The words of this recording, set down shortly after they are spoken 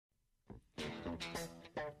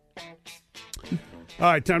All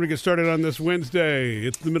right, time to get started on this Wednesday.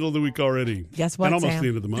 It's the middle of the week already. Guess what, and almost Sam? the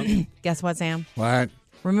end of the month. Guess what, Sam? What?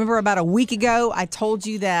 Remember about a week ago, I told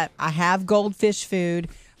you that I have goldfish food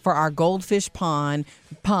for our goldfish pond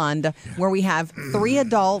where we have 3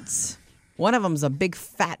 adults. One of them's a big,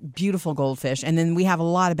 fat, beautiful goldfish, and then we have a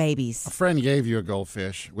lot of babies. A friend gave you a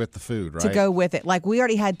goldfish with the food, right? To go with it. Like, we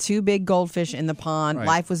already had 2 big goldfish in the pond. Right.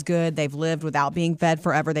 Life was good. They've lived without being fed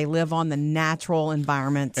forever. They live on the natural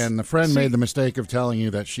environment. And the friend made the mistake of telling you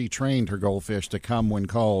that she trained her goldfish to come when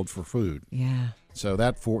called for food. Yeah. So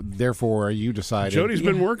therefore, you decided. Jody's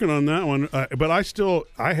been working on that one, but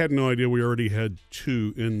I had no idea we already had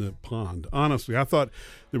 2 in the pond. Honestly, I thought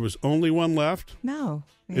there was only one left. No.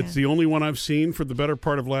 Yeah. It's the only one I've seen for the better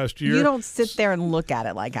part of last year. You don't sit there and look at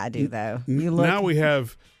it like I do, though. You look. Now we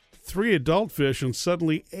have 3 adult fish and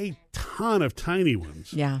suddenly a ton of tiny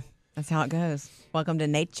ones. Yeah, that's how it goes. Welcome to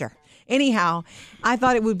nature. Anyhow, I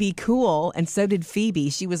thought it would be cool, and so did Phoebe.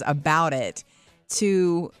 She was about it.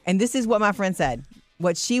 And this is what my friend said.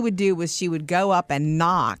 What she would do was she would go up and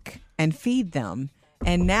knock and feed them.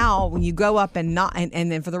 And now when you go up and knock,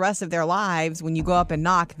 and then for the rest of their lives, when you go up and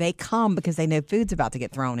knock, they come because they know food's about to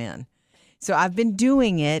get thrown in. So I've been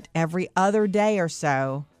doing it every other day or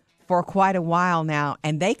so for quite a while now.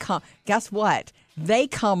 And they come, guess what? They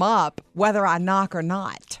come up whether I knock or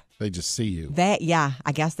not. They just see you. Yeah,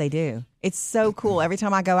 I guess they do. It's so cool. Every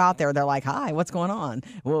time I go out there, they're like, "Hi, what's going on?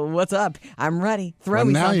 Well, what's up? I'm ready. Throw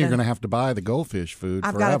me now something." You're going to have to buy the goldfish food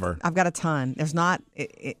forever. I've got a ton. There's not.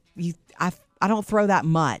 I don't throw that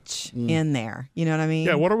much in there. You know what I mean?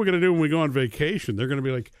 Yeah. What are we going to do when we go on vacation? They're going to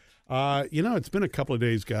be like, it's been a couple of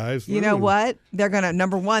days, guys. You know what? They're going to,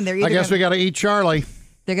 number one, they're either I guess we got to eat Charlie.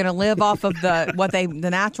 They're going to live off of the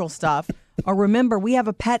natural stuff. Or remember, we have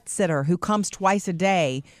a pet sitter who comes twice a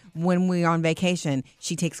day when we're on vacation.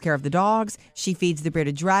 She takes care of the dogs. She feeds the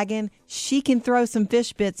bearded dragon. She can throw some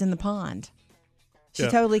fish bits in the pond. She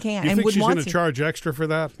totally can. You and think would she's want going to charge extra for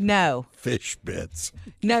that? No. Fish bits.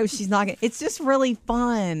 No, she's not. It's just really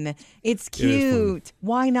fun. It's cute. Fun.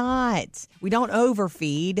 Why not? We don't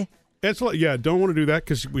overfeed. Don't want to do that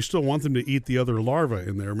because we still want them to eat the other larvae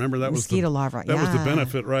in there. Remember that Mosquito larvae. That was the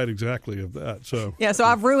benefit, right? Exactly of that. So so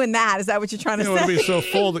I've ruined that. Is that what you're trying to say? You want to be so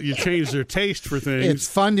full that you change their taste for things. It's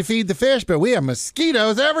fun to feed the fish, but we have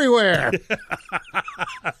mosquitoes everywhere.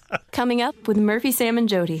 Coming up with Murphy, Sam, and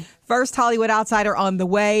Jody. First Hollywood Outsider on the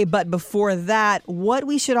way, but before that, what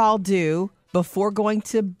we should all do before going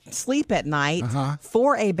to sleep at night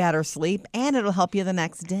for a better sleep, and it'll help you the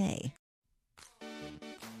next day.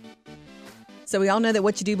 So we all know that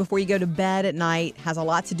what you do before you go to bed at night has a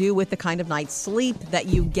lot to do with the kind of night's sleep that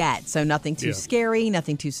you get. So nothing too scary,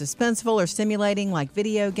 nothing too suspenseful or stimulating like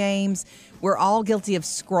video games. We're all guilty of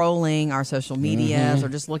scrolling our social medias or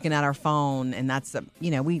just looking at our phone. And that's,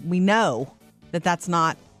 we know that that's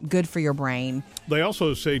not good for your brain. They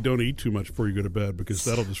also say don't eat too much before you go to bed because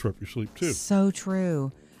that'll disrupt your sleep too. So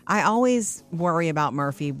true. I always worry about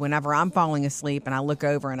Murphy whenever I'm falling asleep and I look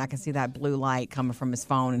over and I can see that blue light coming from his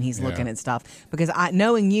phone and he's looking at stuff. Because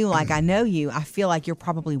knowing you like I know you, I feel like you're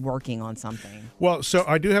probably working on something. Well, so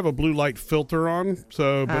I do have a blue light filter on.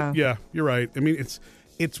 So, but yeah, you're right. I mean,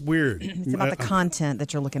 it's weird. It's about the content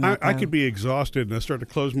that you're looking at. I could be exhausted and I start to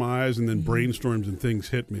close my eyes and then brainstorms and things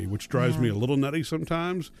hit me, which drives me a little nutty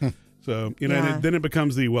sometimes. So, and then it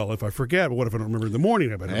becomes if I forget, what if I don't remember in the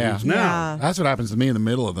morning? I better lose now. Yeah. That's what happens to me in the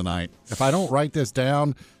middle of the night. If I don't write this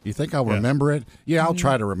down, you think I'll remember it? Yeah, I'll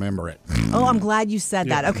try to remember it. Oh, I'm glad you said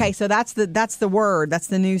that. Okay, so that's the word. That's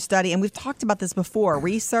the new study. And we've talked about this before.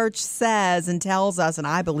 Research says and tells us, and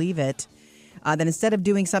I believe it, that instead of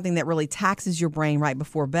doing something that really taxes your brain right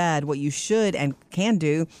before bed, what you should and can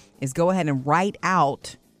do is go ahead and write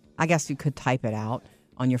out, I guess you could type it out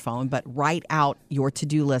on your phone, but write out your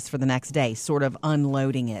to-do list for the next day, sort of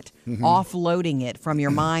unloading it, offloading it from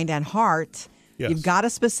your mind and heart. Yes. You've got a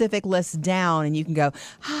specific list down and you can go,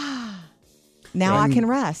 now I can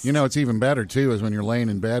rest. It's even better, too, is when you're laying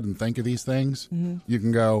in bed and think of these things, you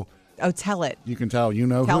can go, tell it. you can tell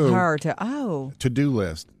Tell who. her to, To-do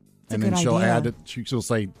list. And then good she'll idea. add it. She'll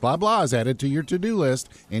say, blah, blah is added to your to-do list.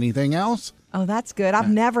 Anything else? Oh, that's good. I've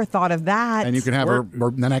never thought of that. And you can have her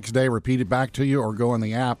the next day repeat it back to you or go on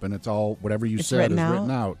the app and it's all, whatever you said is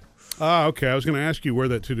written out. Okay. I was going to ask you where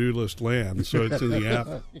that to-do list lands, so it's in the app.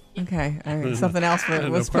 Okay. All right. Something else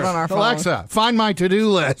was put on our phone. Alexa, find my to-do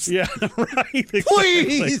list. Yeah, right. Exactly.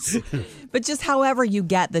 Please. But just however you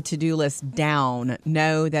get the to-do list down,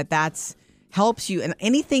 know that that's helps you. And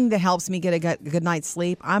anything that helps me get a good night's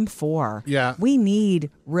sleep, I'm for. Yeah. We need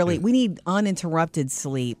uninterrupted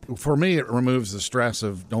sleep. For me, it removes the stress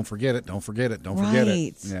of don't forget it, don't forget it, don't forget it.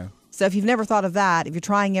 Right. Yeah. So if you've never thought of that, if you're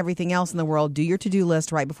trying everything else in the world, do your to-do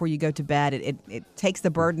list right before you go to bed. It takes the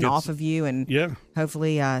burden off of you and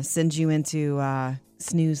hopefully sends you into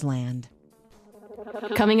snooze land.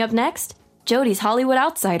 Coming up next, Jody's Hollywood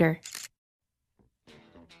Outsider.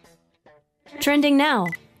 Trending now,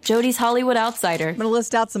 Jody's Hollywood Outsider. I'm going to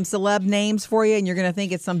list out some celeb names for you, and you're going to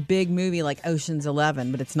think it's some big movie like Ocean's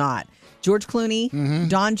 11, but it's not. George Clooney,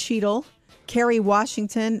 Don Cheadle, Kerry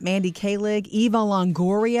Washington, Mandy Kaling, Eva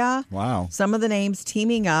Longoria. Wow. Some of the names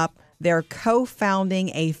teaming up. They're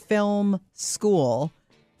co-founding a film school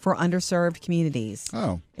for underserved communities.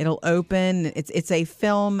 Oh. It'll open. It's a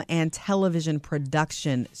film and television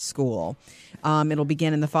production school. It'll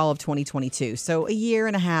begin in the fall of 2022. So a year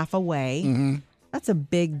and a half away. That's a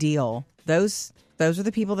big deal. Those are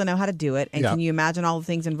the people that know how to do it. And can you imagine all the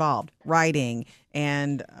things involved? Writing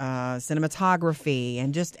and cinematography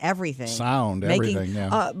and just everything. Sound, everything,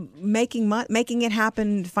 making it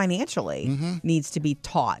happen financially needs to be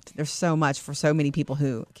taught. There's so much for so many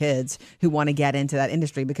kids who want to get into that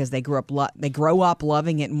industry because they grow up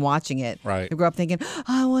loving it and watching it. Right. They grow up thinking,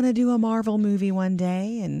 I want to do a Marvel movie one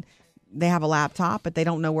day, and they have a laptop, but they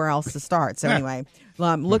don't know where else to start. So anyway,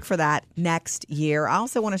 look for that next year. I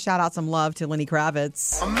also want to shout out some love to Lenny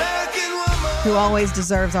Kravitz, who always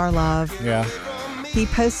deserves our love. Yeah. He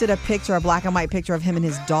posted a black and white picture of him and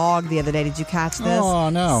his dog the other day. Did you catch this? Oh,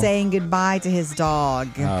 no. Saying goodbye to his dog.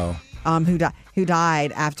 Oh. Who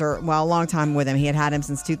died after, a long time with him. He had him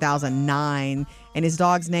since 2009. And his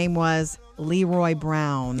dog's name was Leroy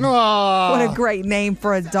Brown. Oh. What a great name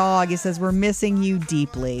for a dog. He says, we're missing you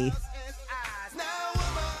deeply.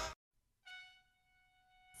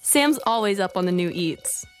 Sam's always up on the new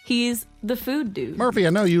eats. He's the food dude. Murphy,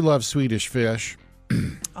 I know you love Swedish fish.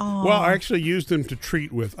 Oh. Well, I actually use them to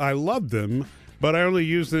treat with. I love them, but I only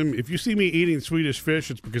use them. If you see me eating Swedish fish,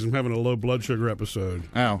 it's because I'm having a low blood sugar episode.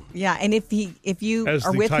 Oh. Yeah, and if you As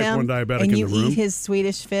are the with type him 1 diabetic and in you the room. eat his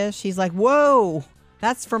Swedish fish, he's like, whoa,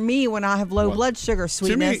 that's for me when I have low blood sugar,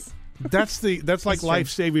 sweetness. To me, that's like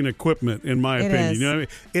life-saving equipment, in my opinion. is. You know what I mean?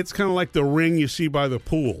 It's kind of like the ring you see by the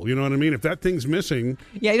pool. You know what I mean? If that thing's missing,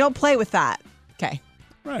 Yeah, you don't play with that. Okay.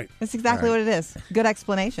 right. That's exactly what it is. Good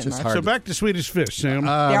explanation. Just Mark. hard So back to Swedish fish, Sam. They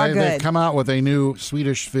are They've good. come out with a new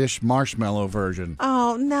Swedish fish marshmallow version.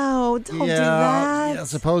 Oh, no, don't do that. Yeah,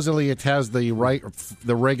 supposedly it has the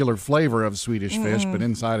regular flavor of Swedish fish, but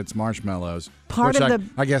inside it's marshmallows. Part which of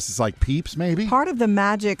I guess it's like Peeps, maybe? Part of the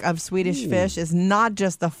magic of Swedish fish is not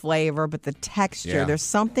just the flavor, but the texture. Yeah. There's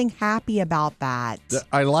something happy about that.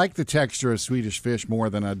 I like the texture of Swedish fish more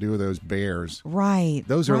than I do those bears. Right.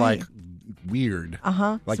 Those are right. like weird.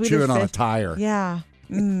 Like Swedish chewing on a fish. tire. Yeah.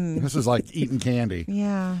 This is like eating candy.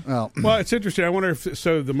 Yeah. Well, It's interesting. I wonder if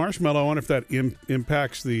the marshmallow. I wonder if that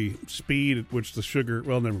impacts the speed at which the sugar.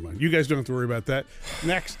 Well, never mind. You guys don't have to worry about that.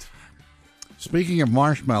 Next. speaking of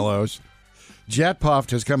marshmallows, Jet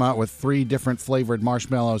Puffed has come out with 3 different flavored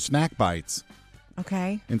marshmallow snack bites.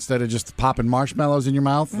 Okay. Instead of just popping marshmallows in your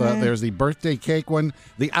mouth, there's the birthday cake one.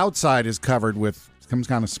 The outside is covered with some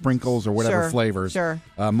kind of sprinkles or whatever flavors. Sure.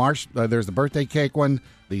 There's the birthday cake one,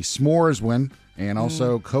 the s'mores one, and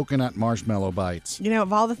also coconut marshmallow bites. You know,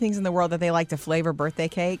 of all the things in the world that they like to flavor birthday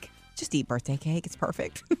cake, just eat birthday cake. It's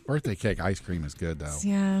perfect. Birthday cake ice cream is good, though.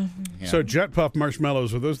 Yeah. So Jet Puff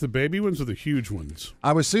marshmallows, are those the baby ones or the huge ones?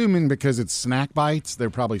 I'm assuming because it's snack bites, they're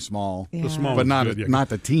probably small. Yeah. The small But ones. not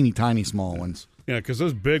the teeny tiny small ones. Yeah, because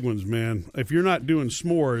those big ones, man, if you're not doing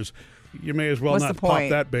s'mores, you may as well What's not the pop point?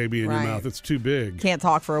 that baby in your Right. mouth. It's too big. Can't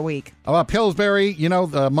talk for a week. Pillsbury,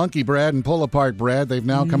 the monkey bread and pull-apart bread, they've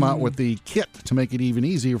now come out with the kit to make it even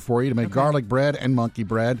easier for you to make garlic bread and monkey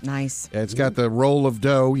bread. Nice. It's got the roll of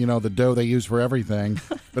dough, the dough they use for everything,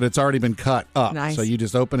 but it's already been cut up. Nice. So you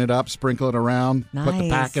just open it up, sprinkle it around, put the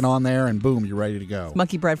Nice. packing on there, and boom, you're ready to go.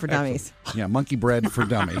 Monkey bread for dummies. Yeah, monkey bread for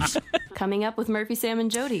dummies. Coming up with Murphy, Sam,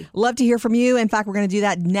 and Jody. Love to hear from you. In fact, we're going to do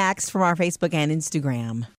that next from our Facebook and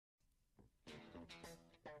Instagram.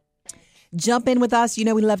 Jump in with us. We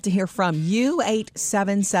love to hear from you.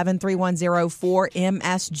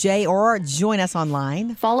 877-310-4MSJ or join us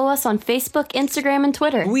online. Follow us on Facebook, Instagram, and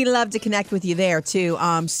Twitter. We love to connect with you there, too.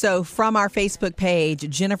 So from our Facebook page,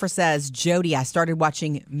 Jennifer says, Jody, I started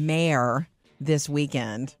watching Mayor this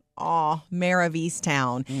weekend. Oh, Mayor of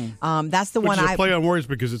Easttown. That's the Which one is I... a play on words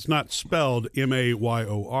because it's not spelled Mayor,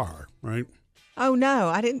 right? Oh, no.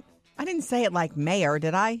 I didn't say it like mayor,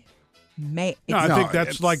 did I? No, I think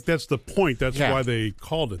that's the point. That's Yeah. why they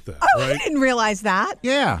called it that, Oh, I right? didn't realize that.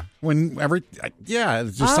 Yeah, it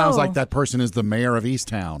just sounds like that person is the mayor of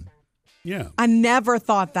Easttown. Yeah. I never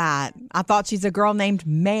thought that. I thought she's a girl named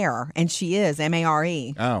Mare, and she is,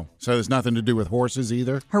 M-A-R-E. Oh, so there's nothing to do with horses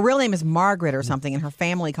either? Her real name is Margaret or something, and her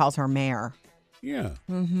family calls her Mare. Yeah.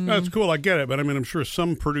 That's cool. I get it. But I mean, I'm sure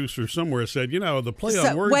some producer somewhere said, the play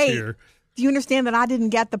on words here. Do you understand that I didn't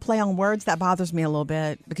get the play on words? That bothers me a little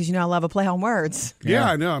bit because, I love a play on words. Yeah,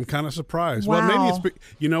 I know. I'm kind of surprised. Wow. Well, maybe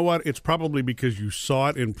you know what? It's probably because you saw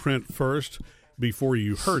it in print first before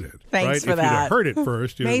you heard it. Thanks right? for if that. You'd have heard it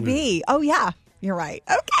first. Maybe. Oh, yeah. You're right.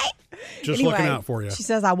 Okay. Just looking out for you. She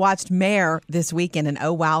says, I watched Mare this weekend, and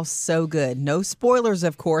oh, wow, so good. No spoilers,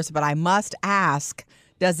 of course, but I must ask,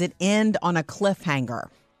 does it end on a cliffhanger?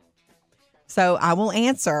 So I will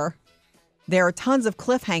answer. There are tons of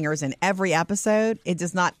cliffhangers in every episode. It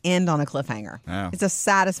does not end on a cliffhanger. Oh. It's a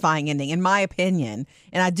satisfying ending, in my opinion.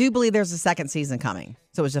 And I do believe there's a second season coming.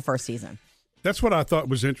 So it was the first season. That's what I thought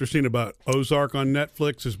was interesting about Ozark on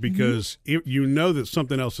Netflix is because you know that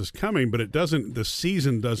something else is coming, but the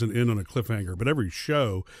season doesn't end on a cliffhanger. But every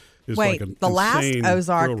show is like an the last insane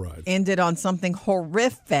Ozark thrill ride. ended on something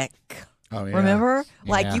horrific. Oh, yeah. Remember?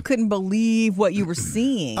 Like Yeah. you couldn't believe what you were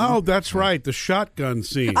seeing. Oh, that's right. The shotgun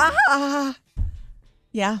scene.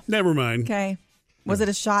 Yeah. Never mind. Okay. Was it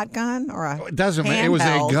a shotgun or a It doesn't matter. It was a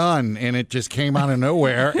handheld? gun, and it just came out of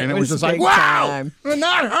nowhere, and it was just like, big wow, time.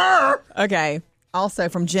 not her. Okay. Also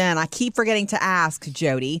from Jen, I keep forgetting to ask,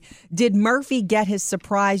 Jody, did Murphy get his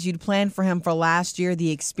surprise you'd planned for him for last year,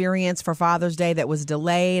 the experience for Father's Day that was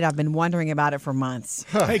delayed? I've been wondering about it for months.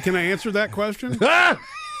 Hey, can I answer that question? I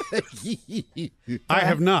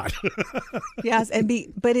have not. Yes,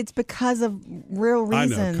 but it's because of real I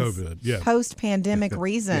know, reasons. COVID, yeah. Post-pandemic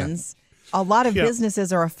reasons. A lot of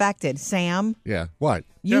businesses are affected. Sam, Yeah, what?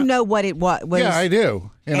 you know what it was. Yeah, I do.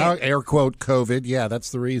 And I'll air quote COVID. Yeah,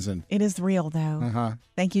 that's the reason. It is real, though.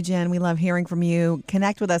 Thank you, Jen. We love hearing from you.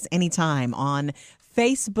 Connect with us anytime on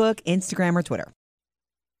Facebook, Instagram, or Twitter.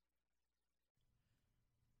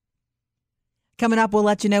 Coming up, we'll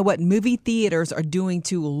let you know what movie theaters are doing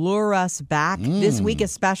to lure us back this week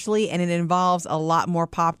especially, and it involves a lot more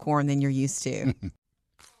popcorn than you're used to.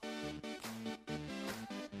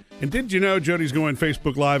 And did you know Jody's going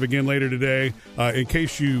Facebook Live again later today? In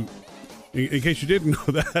case you didn't know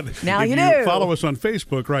that, Now if you do. Follow us on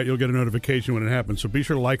Facebook, right? You'll get a notification when it happens. So be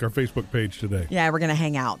sure to like our Facebook page today. Yeah, we're going to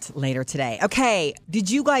hang out later today. Okay, did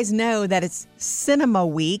you guys know that it's Cinema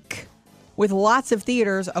Week with lots of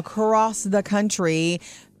theaters across the country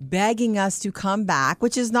begging us to come back,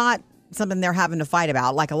 which is not something they're having to fight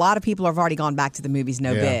about. Like a lot of people have already gone back to the movies,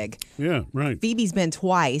 no big. Yeah, right. Phoebe's been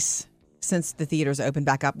twice since the theaters opened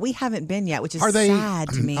back up. We haven't been yet, which is sad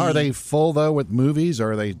to me. Are they full, though, with movies,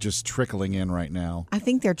 or are they just trickling in right now? I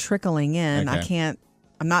think they're trickling in. Okay.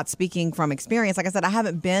 I'm not speaking from experience. Like I said, I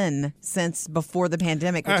haven't been since before the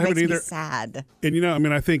pandemic, which makes me sad.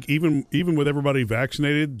 And I think even with everybody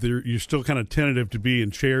vaccinated, you're still kind of tentative to be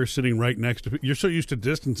in chairs sitting right next to. You're so used to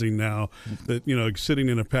distancing now that sitting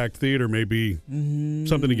in a packed theater may be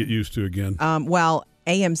something to get used to again. Well,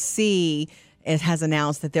 AMC has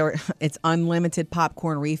announced that it's unlimited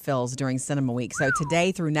popcorn refills during Cinema Week. So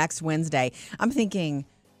today through next Wednesday, I'm thinking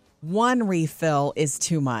one refill is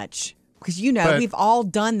too much. Because, we've all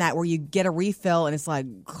done that where you get a refill and it's like,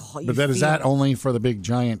 Is that only for the big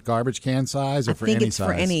giant garbage can size or for any size? I think it's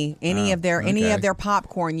for any of their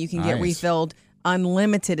popcorn you can get refilled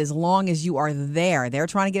unlimited as long as you are there. They're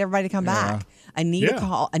trying to get everybody to come back.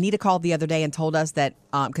 Anita called the other day and told us that,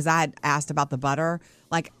 because I had asked about the butter,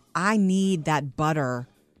 like I need that butter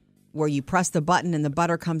where you press the button and the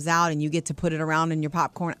butter comes out and you get to put it around in your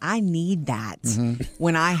popcorn. I need that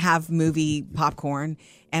when I have movie popcorn.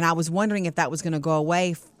 And I was wondering if that was going to go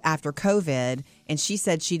away after COVID. And she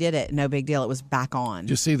said she did it. No big deal. It was back on.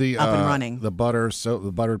 Did you see the up and running. The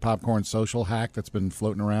buttered popcorn social hack that's been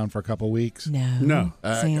floating around for a couple of weeks? No.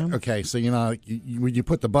 Sam? Okay, so when you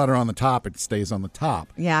put the butter on the top, it stays on the top.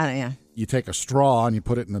 Yeah. You take a straw and you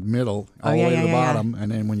put it in the middle, all the way to the bottom,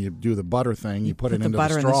 and then when you do the butter thing, you put it into the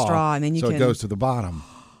straw, and then it goes to the bottom.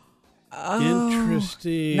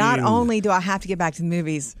 Interesting. Not only do I have to get back to the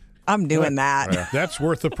movies, I'm doing that. That's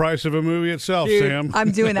worth the price of a movie itself, Sam.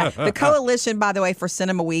 I'm doing that. The coalition, by the way, for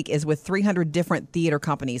Cinema Week is with 300 different theater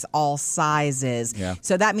companies, all sizes. Yeah.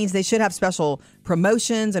 So that means they should have special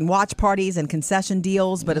promotions and watch parties and concession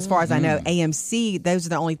deals. But as far as I know, AMC, those are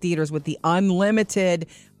the only theaters with the unlimited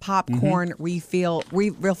popcorn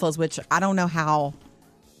refills, which I don't know how.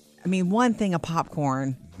 I mean, one thing of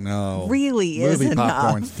popcorn really is movie enough.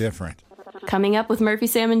 Popcorn's different. Coming up with Murphy,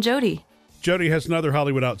 Sam, and Jody. Jody has another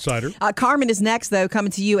Hollywood outsider. Carmen is next, though,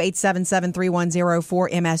 coming to you,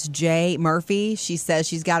 877-310-4MSJ. Murphy, she says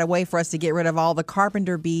she's got a way for us to get rid of all the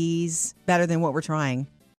carpenter bees better than what we're trying.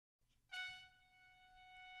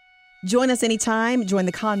 Join us anytime. Join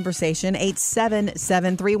the conversation.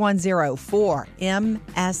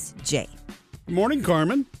 877-310-4MSJ. Morning,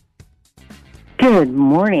 Carmen. Good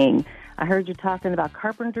morning. I heard you talking about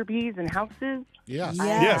carpenter bees and houses. Yes. I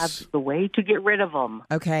Yes. have the way to get rid of them.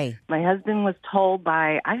 Okay. My husband was told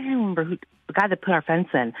by, I don't remember who, the guy that put our fence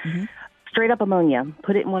in, straight up ammonia.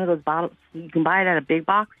 Put it in one of those bottles. You can buy it at a big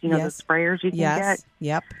box, you know, Yes. the sprayers you can Yes. get.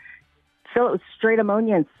 Yep. Fill it with straight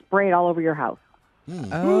ammonia and spray it all over your house.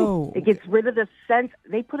 Oh. It gets rid of the scent.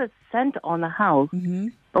 They put a scent on the house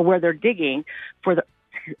or where they're digging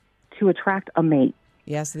to attract a mate.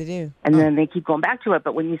 Yes, they do. And then they keep going back to it.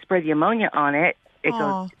 But when you spray the ammonia on it, it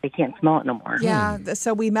Aw. goes. They can't smell it no more. Yeah,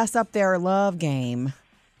 so we mess up their love game.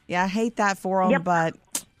 Yeah, I hate that for them, Yep. but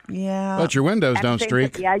yeah. But your windows At the don't same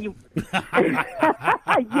streak. time- yeah, you.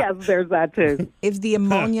 Yes, there's that too. Is the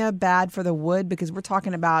ammonia bad for the wood? Because we're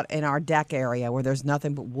talking about in our deck area where there's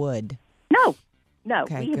nothing but wood. No.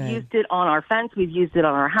 Okay, We have good. used it on our fence. We've used it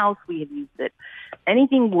on our house. We have used it.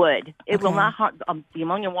 Anything wood. It will Okay. not harm. The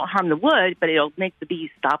ammonia won't harm the wood, but it'll make the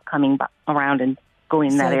bees stop coming around and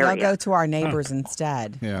going in So that they'll area. go to our neighbors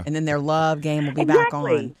instead. Yeah. And then their love game will be back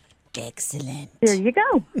Exactly. on. Excellent. There you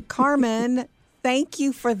go. Carmen, thank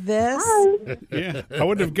you for this. Yeah, I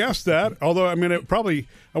wouldn't have guessed that. Although, I mean, I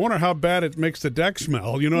wonder how bad it makes the deck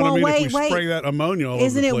smell. You know Well, what I mean? wait, if we spray that ammonia all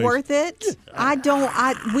Isn't over it the place. worth it?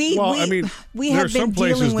 We there are have some been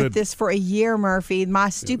places dealing with that- this for a year, Murphy. My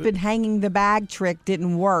stupid hanging the bag trick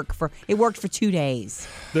didn't work it worked for 2 days.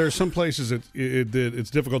 There are some places that it's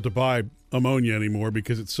difficult to buy ammonia anymore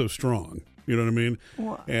because it's so strong. You know what I mean?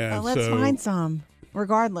 And Let's so, find some,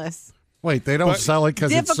 regardless. Wait, they don't But- sell it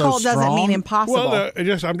because it's so Difficult strong? doesn't mean impossible. Well,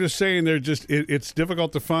 I'm just saying it's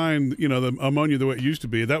difficult to find, you know, the ammonia the way it used to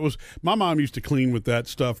be. That was my mom used to clean with that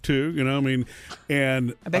stuff too. You know, I mean,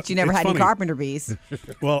 and I bet you never it's had any funny. carpenter bees.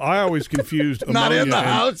 Well, I always confused ammonia. Not in the and-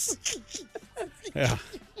 house. Yeah,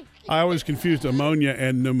 I always confused ammonia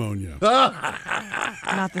and pneumonia.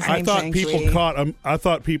 Not the same I thought thing, people sweetie. caught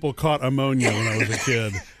ammonia when I was a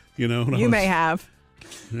kid. You know, when I You was- may have.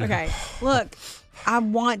 Okay, look, I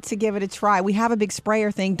want to give it a try. We have a big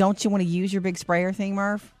sprayer thing. Don't you want to use your big sprayer thing,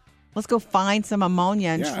 Murph? Let's go find some ammonia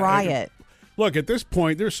and Yeah, try it. Look, at this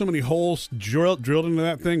point, there's so many holes drilled into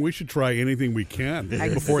that thing. We should try anything we can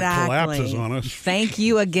before it collapses on us. Thank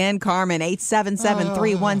you again, Carmen.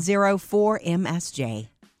 877-310-4MSJ.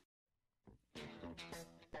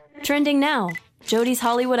 Trending now, Jody's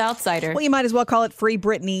Hollywood Outsider. Well, you might as well call it Free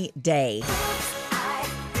Britney Day.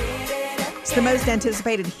 It's the most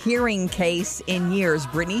anticipated hearing case in years.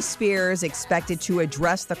 Britney Spears expected to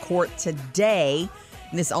address the court today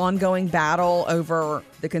in this ongoing battle over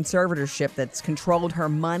the conservatorship that's controlled her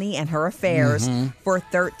money and her affairs for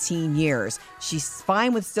 13 years. She's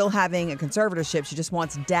fine with still having a conservatorship. She just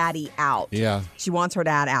wants daddy out. Yeah. She wants her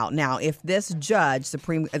dad out. Now, if this judge,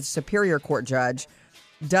 Superior Court judge,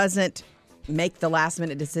 doesn't make the last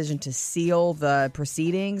minute decision to seal the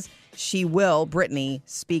proceedings, she will, Britney,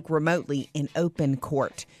 speak remotely in open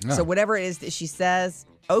court. Oh. So whatever it is that she says,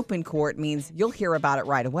 open court means you'll hear about it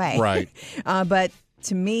right away. Right. But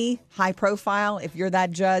to me, high profile, if you're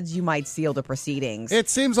that judge, you might seal the proceedings. It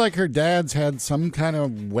seems like her dad's had some kind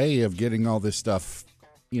of way of getting all this stuff,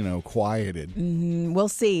 you know, quieted. We'll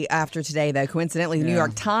see after today, though. Coincidentally, the New Yeah.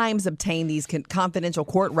 York Times obtained these confidential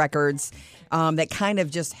court records that kind of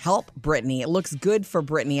just help Britney. It looks good for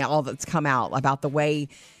Britney, all that's come out about the way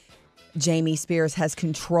Jamie Spears has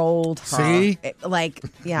controlled her. See?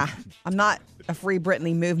 Yeah, I'm not a Free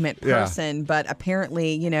Britney movement Yeah. person, but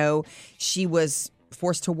apparently, you know, she was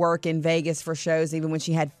forced to work in Vegas for shows even when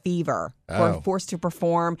she had fever. Oh. Forced to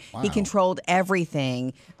perform. He Wow. controlled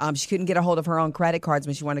everything. She couldn't get a hold of her own credit cards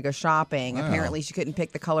when she wanted to go shopping. Wow. Apparently, she couldn't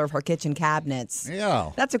pick the color of her kitchen cabinets. Yeah.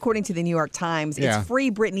 That's according to the New York Times. Yeah. It's Free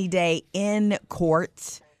Britney Day in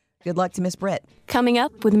court. Good luck to Miss Britt. Coming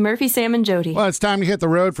up with Murphy, Sam, and Jody. Well, it's time to hit the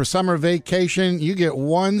road for summer vacation. You get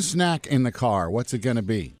one snack in the car. What's it going to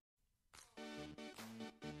be?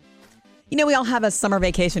 You know, we all have a summer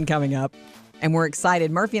vacation coming up, and we're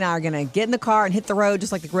excited. Murphy and I are going to get in the car and hit the road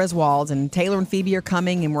just like the Griswolds, and Taylor and Phoebe are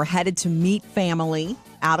coming, and we're headed to meet family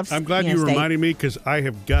out of I'm glad you state. reminded me because I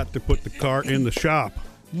have got to put the car in the shop.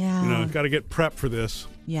 Yeah. You know, got to get prepped for this.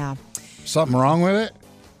 Yeah. Something wrong with it?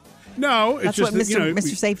 No, it's That's just what that, you know,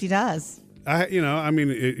 Mr. Safety does.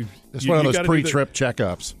 It's one of those gotta do pre-trip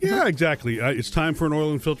checkups. Yeah, exactly. It's time for an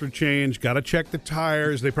oil and filter change. Got to check the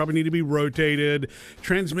tires. They probably need to be rotated.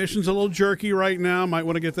 Transmission's a little jerky right now. Might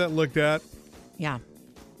want to get that looked at. Yeah.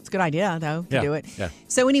 It's a good idea, though, to Yeah, do it. yeah.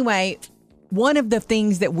 So anyway, one of the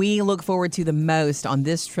things that we look forward to the most on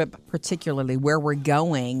this trip, particularly where we're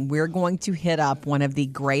going to hit up one of the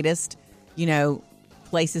greatest, you know,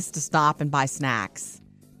 places to stop and buy snacks.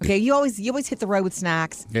 Okay, you always hit the road with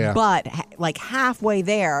snacks. Yeah. But like halfway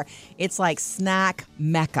there, it's like snack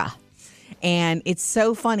mecca. And it's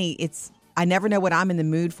so funny. I never know what I'm in the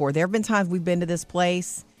mood for. There have been times we've been to this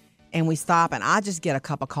place and we stop and I just get a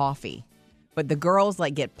cup of coffee. But the girls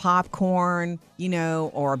like get popcorn,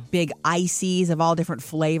 or big ices of all different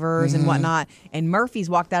flavors and whatnot. And Murphy's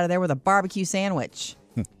walked out of there with a barbecue sandwich,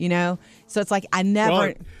 So it's like I never...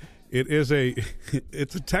 Well, it's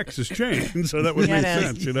a Texas chain, so that would make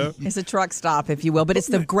sense, It's a truck stop, if you will. But it's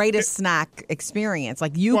the greatest snack experience.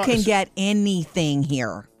 Like you can get anything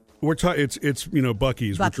here. It's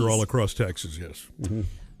Buc-ee's, which are all across Texas, yes. Mm-hmm.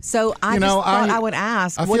 So I thought I would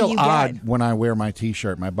ask, I what feel do you odd get? when I wear my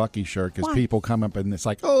T-shirt, my Buc-ee shirt, because people come up and it's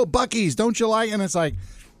like, "Oh, Buc-ee's, don't you like?" And it's like,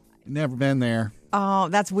 never been there. Oh,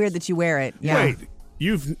 that's weird that you wear it. Yeah.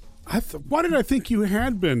 Wait, why did I think you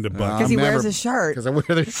had been to Buc-ee's? Because he wears a shirt. Because I wear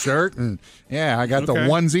the shirt, and I got the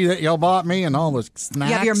onesie that y'all bought me, and all the snacks.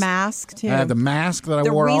 You have your mask too. I had the mask that I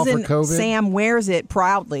wore off for COVID. The reason Sam wears it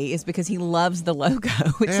proudly is because he loves the logo.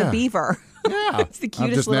 It's a beaver. Yeah, it's the cutest.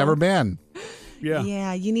 I've just never been.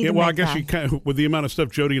 Yeah, you need to well, I make guess that. you can, with the amount of stuff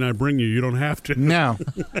Jody and I bring you don't have to. No.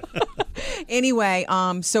 Anyway,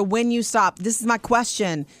 so when you stop, this is my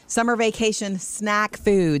question. Summer vacation snack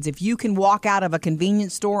foods. If you can walk out of a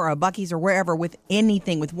convenience store or a Buc-ee's or wherever with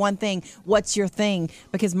anything, with one thing, what's your thing?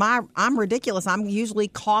 Because I'm ridiculous. I'm usually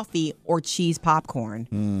coffee or cheese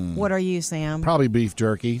popcorn. What are you, Sam? Probably beef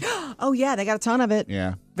jerky. Oh, yeah, they got a ton of it.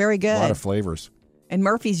 Yeah. Very good. A lot of flavors. And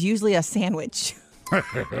Murphy's usually a sandwich.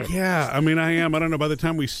 Yeah, I mean, I am. I don't know. By the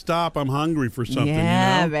time we stop, I'm hungry for something.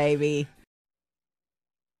 Yeah, baby.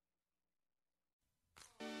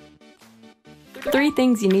 3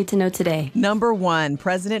 things you need to know today. Number 1,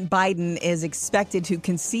 President Biden is expected to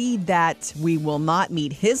concede that we will not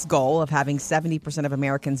meet his goal of having 70% of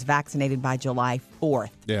Americans vaccinated by July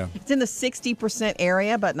 4th. Yeah. It's in the 60%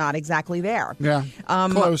 area, but not exactly there. Yeah.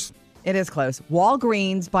 Close. It is close.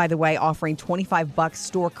 Walgreens, by the way, offering $25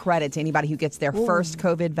 store credit to anybody who gets their first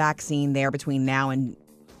COVID vaccine there between now and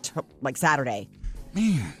Saturday.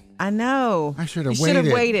 Man. I know. I should have waited. You should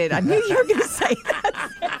have waited. I knew you were going to say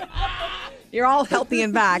that. You're all healthy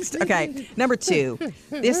and vaxxed. Okay. Number 2,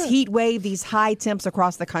 this heat wave, these high temps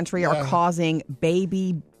across the country are causing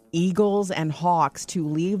baby eagles and hawks to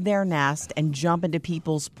leave their nest and jump into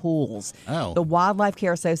people's pools. Oh. The Wildlife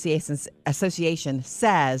Care Association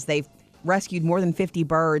says they've rescued more than 50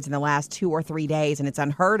 birds in the last 2 or 3 days, and it's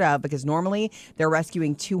unheard of because normally they're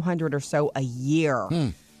rescuing 200 or so a year.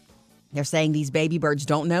 They're saying these baby birds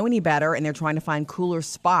don't know any better, and they're trying to find cooler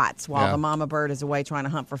spots while the mama bird is away trying to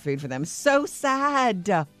hunt for food for them. So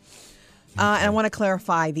sad. And I want to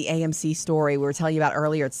clarify the AMC story we were telling you about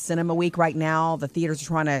earlier. It's Cinema Week right now. The theaters are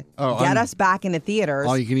trying to get us back into theaters.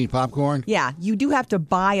 All you can eat popcorn? Yeah, you do have to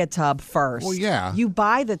buy a tub first. Well, yeah. You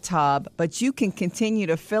buy the tub, but you can continue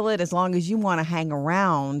to fill it as long as you want to hang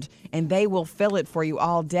around, and they will fill it for you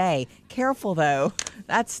all day. Careful, though.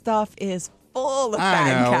 That stuff is full of fat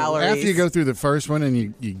and calories. After you go through the first one and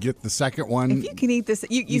you get the second one. If you can eat this,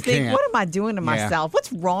 you think, can't. what am I doing to myself?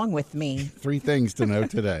 What's wrong with me? 3 things to know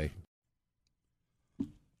today.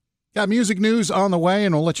 Got music news on the way,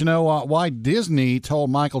 and we'll let you know why Disney told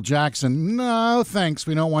Michael Jackson, no, thanks,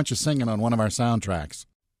 we don't want you singing on one of our soundtracks.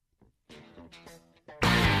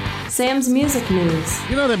 Sam's music news.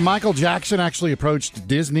 You know that Michael Jackson actually approached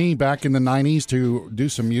Disney back in the 90s to do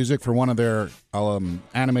some music for one of their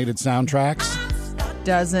animated soundtracks?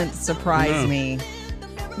 Doesn't surprise me.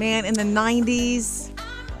 Man, in the 90s...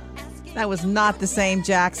 that was not the same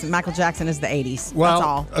Michael Jackson as the 80s. Well, that's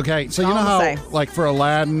all. Okay, so you know how, like for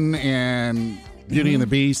Aladdin and Beauty and the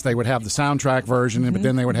Beast, they would have the soundtrack version, but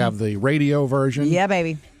then they would have the radio version? Yeah,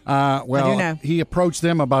 baby. I do know. He approached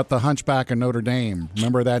them about the Hunchback of Notre Dame.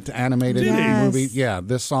 Remember that animated movie? Yeah,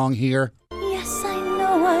 this song here. Yes, I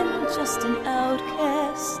know I'm just an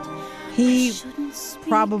outcast. He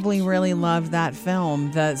probably really loved that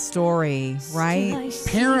film, the story, right?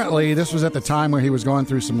 Apparently, this was at the time where he was going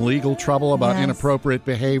through some legal trouble about inappropriate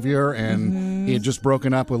behavior, and he had just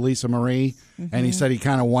broken up with Lisa Marie, and he said he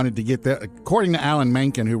kind of wanted to get that. According to Alan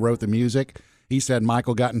Menken, who wrote the music, he said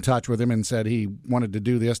Michael got in touch with him and said he wanted to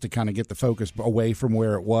do this to kind of get the focus away from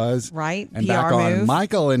where it was. Right. And PR back on move.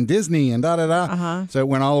 Michael and Disney and da-da-da. So it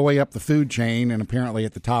went all the way up the food chain, and apparently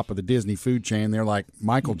at the top of the Disney food chain, they're like,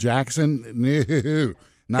 Michael Jackson? No,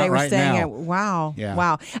 not they were right saying now. it. Wow. Yeah.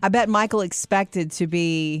 Wow. I bet Michael expected to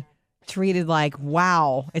be treated like,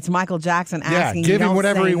 wow, it's Michael Jackson asking. give you him don't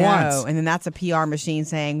whatever say he no. wants. And then that's a PR machine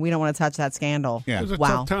saying, we don't want to touch that scandal. Yeah. It was a Wow.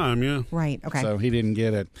 tough time, yeah. Right. Okay. So he didn't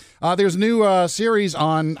get it. There's a new series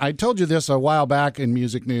on, I told you this a while back in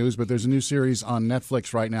music news, but there's a new series on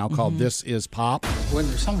Netflix right now called This Is Pop. When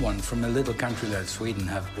someone from a little country like Sweden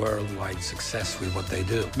have worldwide success with what they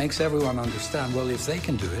do, makes everyone understand, well, if they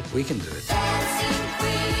can do it, we can do it.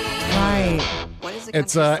 Right.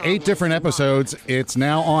 It's 8 different episodes. It's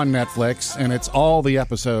now on Netflix, and it's all the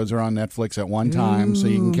episodes are on Netflix at one time, so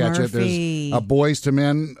you can catch Murphy. it. There's a Boys to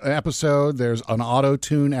Men episode. There's an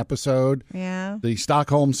Auto-Tune episode. Yeah. The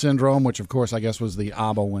Stockholm Syndrome, which, of course, I guess was the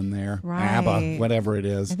ABBA one there. Right. ABBA, whatever it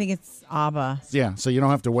is. I think it's ABBA. Yeah, so you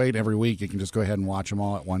don't have to wait every week. You can just go ahead and watch them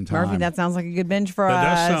all at one time. Murphy, that sounds like a good binge for That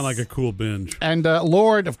us. does sound like a cool binge. And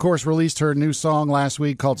Lorde, of course, released her new song last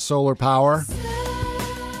week called Solar Power.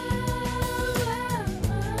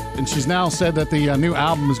 And she's now said that the new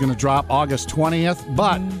album is going to drop August 20th,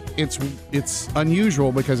 but it's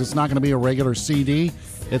unusual because it's not going to be a regular CD.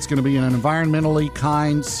 It's going to be an environmentally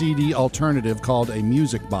kind CD alternative called a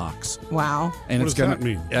music box. Wow. And What it's does going that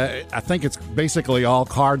mean? I think it's basically all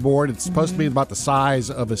cardboard. It's supposed to be about the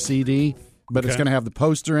size of a CD, but it's Okay. going to have the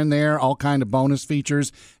poster in there, all kind of bonus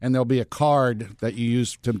features, and there'll be a card that you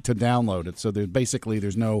use to download it. So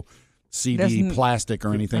there's no CD plastic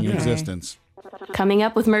or anything in Okay. existence. Coming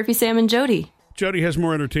up with Murphy, Sam, and Jody. Jody has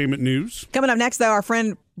more entertainment news. Coming up next, though, our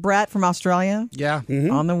friend Brett from Australia. Yeah.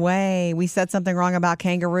 On the way. We said something wrong about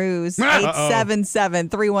kangaroos.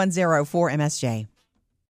 877-310-4MSJ.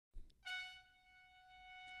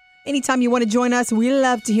 Anytime you want to join us, we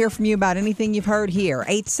love to hear from you about anything you've heard here.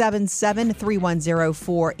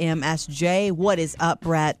 877-310-4MSJ. What is up,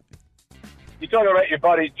 Brett? You're talking about your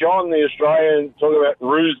buddy John, the Australian, talking about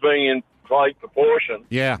roos being in great proportion.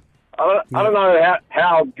 Yeah. I don't know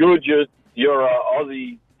how good your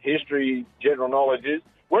Aussie history general knowledge is.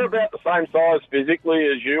 We're about the same size physically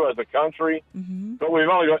as you as a country, but we've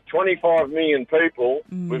only got 25 million people.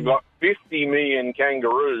 We've got 50 million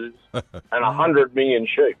kangaroos and 100 million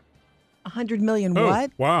sheep. 100 million Oh,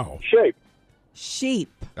 what? wow. Sheep. Sheep.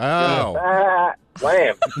 Oh.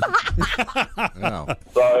 Lamb. Oh.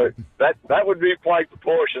 So that would be quite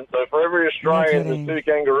proportion. So for every Australian, kidding. there's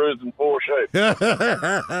 2 kangaroos and 4 sheep.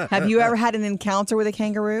 Have you ever had an encounter with a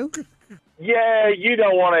kangaroo? Yeah, you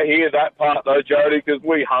don't want to hear that part though, Jody, because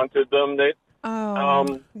we hunted them.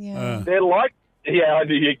 Yeah. They're like, yeah, I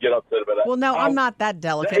knew you'd get upset about that. Well, no, I'm not that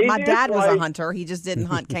delicate. My easiest dad was a way- hunter. He just didn't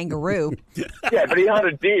hunt kangaroo. Yeah, but he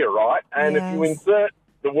hunted deer, right? And if you Yes. insert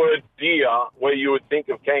the word deer where you would think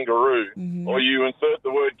of kangaroo, Mm-hmm. or you insert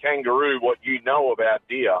the word kangaroo, what you know about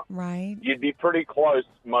deer, Right. you'd be pretty close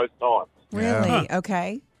most times. Really?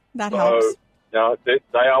 Okay. That So, helps.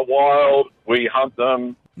 they are wild. We hunt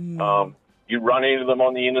them. Mm. You run into them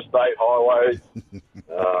on the interstate highways.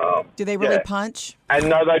 Do they really yeah. punch? And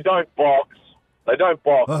no, they don't box. They don't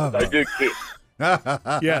box. But they do kick.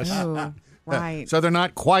 Yes. Oh, right. So they're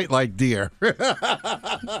not quite like deer. I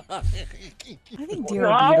think deer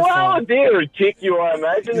Oh, are beautiful. well, a deer would kick you, I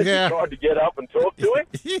imagine, if Yeah. you tried to get up and talk to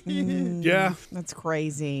him. Yeah. That's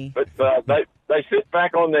crazy. But they sit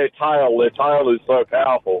back on their tail. Their tail is so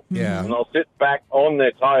powerful. Yeah. And they'll sit back on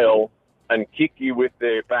their tail and kick you with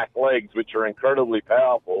their back legs, which are incredibly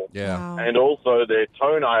powerful. Yeah. Wow. And also their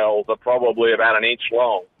toenails are probably about an inch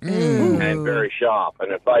long and very sharp.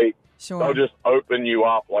 And if they'll Sure. just open you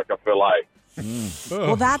up like a fillet.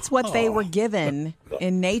 Well, that's what they were given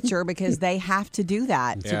in nature because they have to do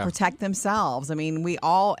that to Yeah. protect themselves. I mean, we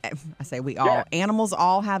all, I say we all, Yeah. animals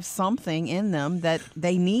all have something in them that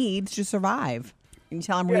they need to survive. Can you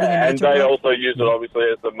tell I'm reading a And nature they book? also use it, obviously,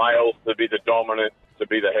 as the males to be the dominant, to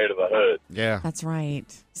be the head of the herd. Yeah. That's right.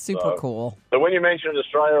 Super cool. So when you mentioned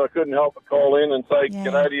Australia, I couldn't help but call in and say, Yeah.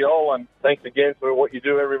 g'day to you all, and thanks again for what you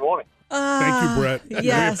do every morning. Thank you, Brett.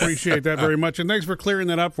 yes. We appreciate that very much. And thanks for clearing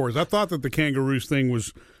that up for us. I thought that the kangaroos thing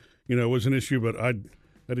was an issue, but I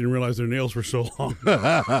didn't realize their nails were so long.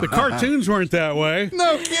 The cartoons weren't that way.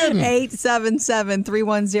 No kidding.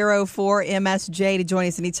 877-310-4MSJ to join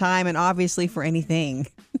us anytime and obviously for anything.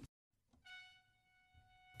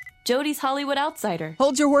 Jody's Hollywood Outsider.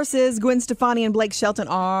 Hold your horses. Gwen Stefani and Blake Shelton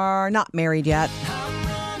are not married yet.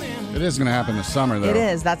 It is going to happen this summer, though. It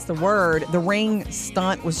is. That's the word. The ring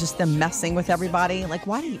stunt was just them messing with everybody. Like,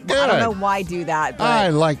 why do you? I Good. don't know why do that. But I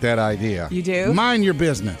like that idea. You do? Mind your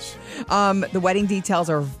business. the wedding details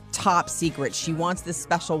are top secret. She wants this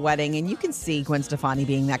special wedding, and you can see Gwen Stefani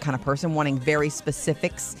being that kind of person, wanting very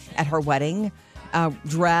specifics at her wedding.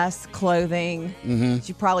 Dress, clothing. Mm-hmm.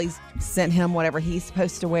 She probably sent him whatever he's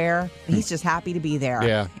supposed to wear. And he's just happy to be there.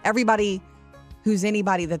 Yeah. Everybody who's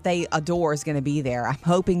anybody that they adore is going to be there. I'm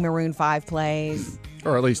hoping Maroon 5 plays.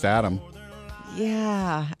 Or at least Adam.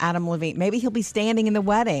 Yeah, Adam Levine. Maybe he'll be standing in the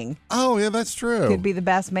wedding. Oh, yeah, that's true. Could be the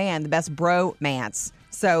best man, the best bromance.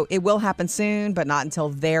 So it will happen soon, but not until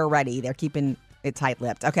they're ready. They're keeping it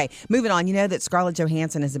tight-lipped. Okay, moving on. You know that Scarlett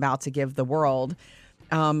Johansson is about to give the world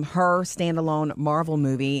her standalone Marvel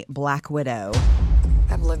movie, Black Widow.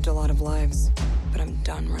 I've lived a lot of lives, but I'm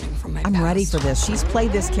done running from my past. I'm ready for this. She's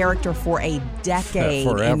played this character for a decade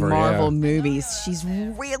Forever, in Marvel yeah. movies. She's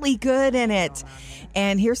really good in it.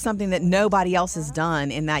 And here's something that nobody else has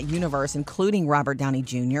done in that universe, including Robert Downey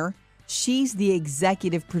Jr. She's the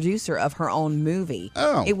executive producer of her own movie.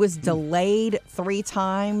 Oh. It was delayed 3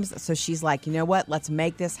 times. So she's like, you know what? Let's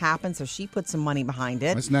make this happen. So she put some money behind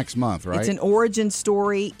it. It's next month, right? It's an origin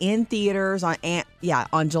story in theaters on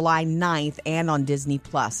July 9th and on Disney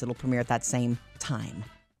Plus. It'll premiere at that same time.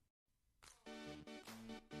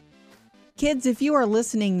 Kids, if you are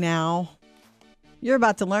listening now, you're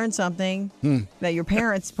about to learn something that your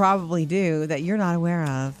parents probably do that you're not aware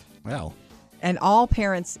of. Well. And all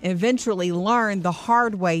parents eventually learn the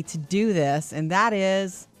hard way to do this, and that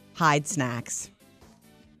is hide snacks.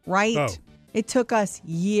 Right? Oh. It took us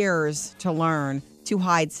years to learn to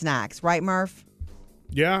hide snacks. Right, Murph?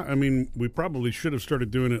 Yeah, I mean, we probably should have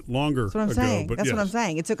started doing it longer That's what I'm ago. saying. But That's yes. what I'm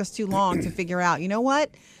saying. It took us too long to figure out, you know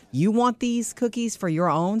what? You want these cookies for your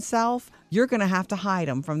own self? You're going to have to hide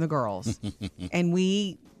them from the girls. And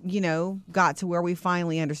we, got to where we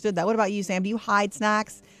finally understood that. What about you, Sam? Do you hide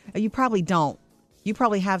snacks? You probably don't. You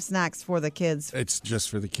probably have snacks for the kids. It's just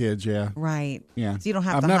for the kids, yeah. Right. Yeah. So you don't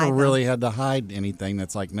have I've to hide never them. really had to hide anything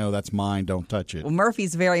that's like, no, that's mine, don't touch it. Well,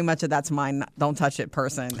 Murphy's very much a that's mine, don't touch it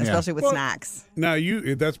person, especially with snacks. Now,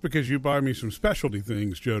 that's because you buy me some specialty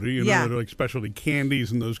things, Jody. Yeah. Like specialty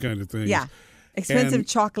candies and those kinds of things. Yeah. Expensive And-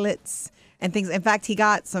 chocolates and things. In fact, he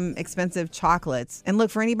got some expensive chocolates. And look,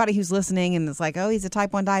 for anybody who's listening and it's like, oh, he's a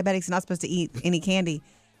type 1 diabetic, he's not supposed to eat any candy.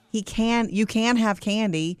 You can have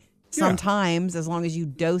candy sometimes as long as you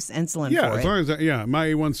dose insulin Yeah, for as it. long as my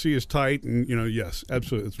A1C is tight, and yes,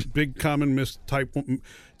 absolutely, it's a big common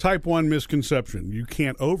type 1 misconception. You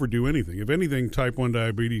can't overdo anything. If anything, type 1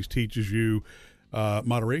 diabetes teaches you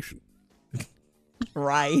moderation.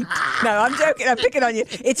 Right. No, I'm joking. I'm picking on you.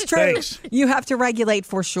 It's true. Thanks. You have to regulate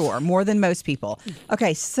for sure, more than most people.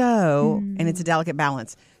 Okay, so, and it's a delicate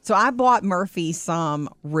balance. So I bought Murphy some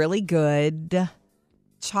really good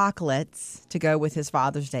chocolates to go with his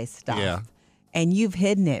Father's Day stuff. Yeah. And you've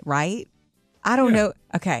hidden it, right? I don't know.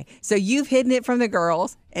 Okay, so you've hidden it from the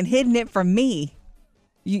girls and hidden it from me.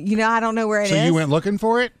 I don't know where it is. So you went looking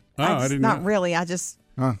for it? Oh, I didn't Not know. really. I just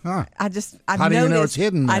Uh-huh. I've How do you noticed, know it's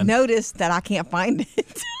hidden I then? noticed that I can't find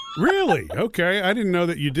it. Really? Okay, I didn't know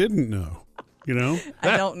that you didn't know.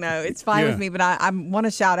 I don't know. It's fine Yeah. with me, but I want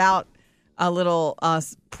to shout out a little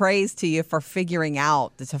praise to you for figuring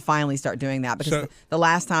out to finally start doing that, because So- the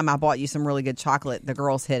last time I bought you some really good chocolate, the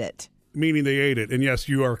girls hid it. Meaning they ate it, and yes,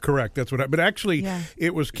 you are correct. That's what. But actually, Yeah.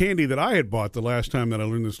 it was candy that I had bought the last time that I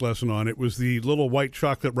learned this lesson on. It was the little white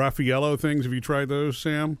chocolate Raffaello things. Have you tried those,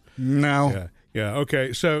 Sam? No. Yeah.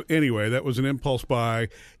 Okay. So anyway, that was an impulse buy,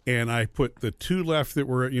 and I put the 2 left that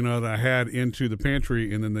were that I had into the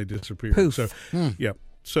pantry, and then they disappeared. Poof. So yeah.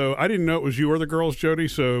 So I didn't know it was you or the girls, Jody.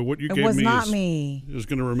 So what you It gave was me not is, me. is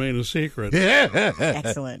going to remain a secret.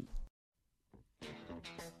 Excellent.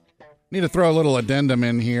 Need to throw a little addendum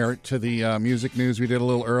in here to the music news we did a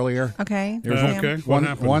little earlier. Okay. There's Sam? Okay. What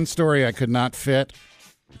happened? one story I could not fit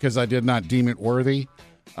because I did not deem it worthy.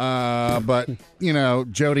 But,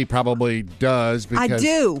 Jody probably does. I Because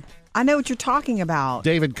do. I know what you're talking about.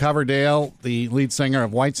 David Coverdale, the lead singer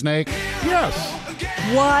of Whitesnake. Yes.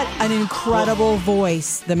 What an incredible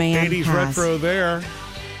voice the man 80s has. retro there.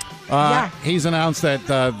 He's announced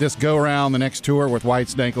that this go-around, the next tour with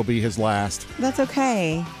Whitesnake will be his last. That's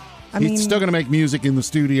okay. He's still going to make music in the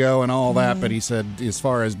studio and all that, but he said as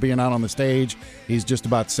far as being out on the stage, he's just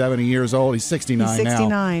about 70 years old. He's 69 He's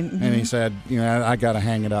 69, now. And he said, I got to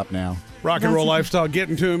hang it up now. Rock and roll lifestyle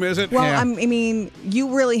getting to him, is it? Well, Yeah. I mean,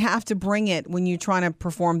 you really have to bring it when you're trying to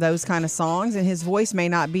perform those kind of songs, and his voice may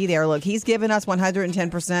not be there. Look, he's given us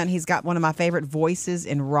 110%. He's got one of my favorite voices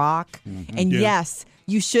in rock. And Yeah. yes,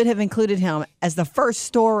 you should have included him as the first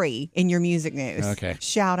story in your music news. Okay.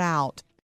 Shout out.